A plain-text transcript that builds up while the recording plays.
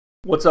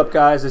What's up,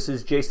 guys? This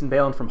is Jason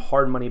Balin from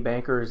Hard Money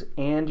Bankers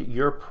and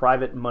your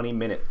Private Money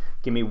Minute.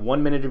 Give me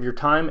 1 minute of your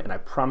time and I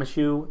promise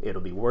you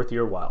it'll be worth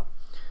your while.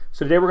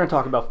 So today we're going to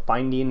talk about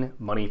finding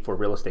money for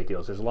real estate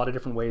deals. There's a lot of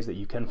different ways that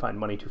you can find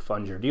money to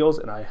fund your deals,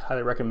 and I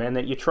highly recommend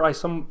that you try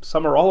some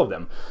or all of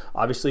them.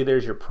 Obviously,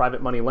 there's your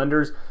private money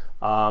lenders.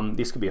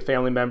 These could be a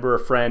family member, a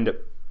friend,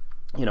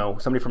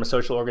 somebody from a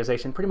social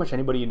organization, pretty much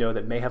anybody you know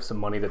that may have some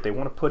money that they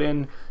want to put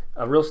in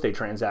a real estate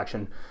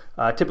transaction.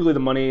 Typically the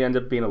money ends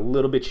up being a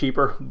little bit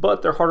cheaper,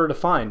 but they're harder to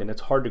find, and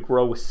it's hard to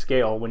grow with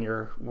scale when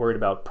you're worried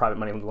about private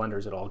money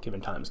lenders at all given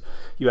times.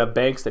 You have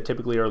banks that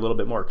typically are a little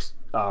bit more,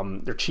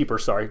 they're cheaper,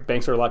 sorry.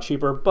 Banks are a lot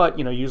cheaper, but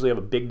usually have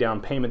a big down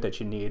payment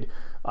that you need,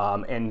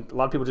 and a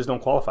lot of people just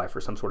don't qualify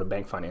for some sort of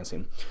bank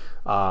financing.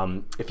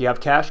 If you have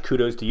cash,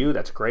 kudos to you,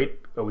 that's great.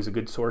 Always a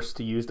good source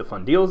to use to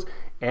fund deals.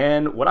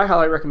 And what I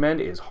highly recommend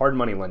is hard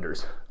money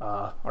lenders.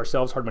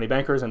 Ourselves, Hard Money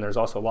Bankers, and there's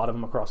also a lot of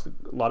them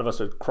a lot of us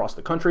across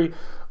the country.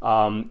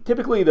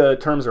 Typically the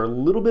terms are a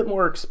little bit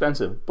more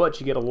expensive, but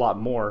you get a lot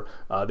more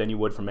than you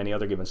would from any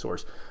other given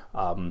source.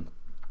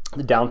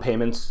 The down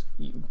payment's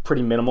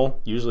pretty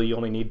minimal. Usually you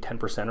only need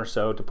 10% or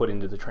so to put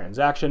into the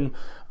transaction.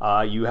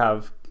 You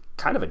have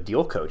kind of a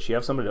deal coach. You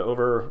have somebody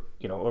to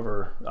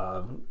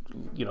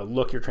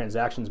look your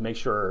transactions, make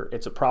sure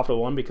it's a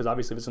profitable one, because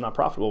obviously if it's not a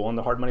profitable one,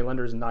 the hard money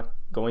lender is not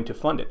going to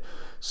fund it.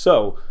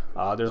 So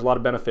there's a lot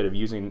of benefit of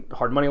using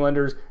hard money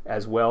lenders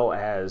as well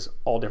as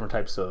all different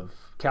types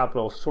of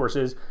capital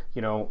sources.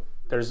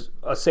 There's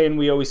a saying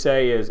we always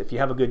say is, if you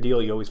have a good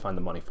deal, you always find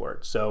the money for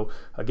it. So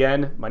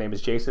again, my name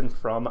is Jason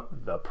from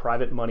the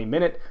Private Money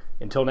Minute.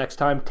 Until next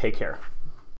time, take care.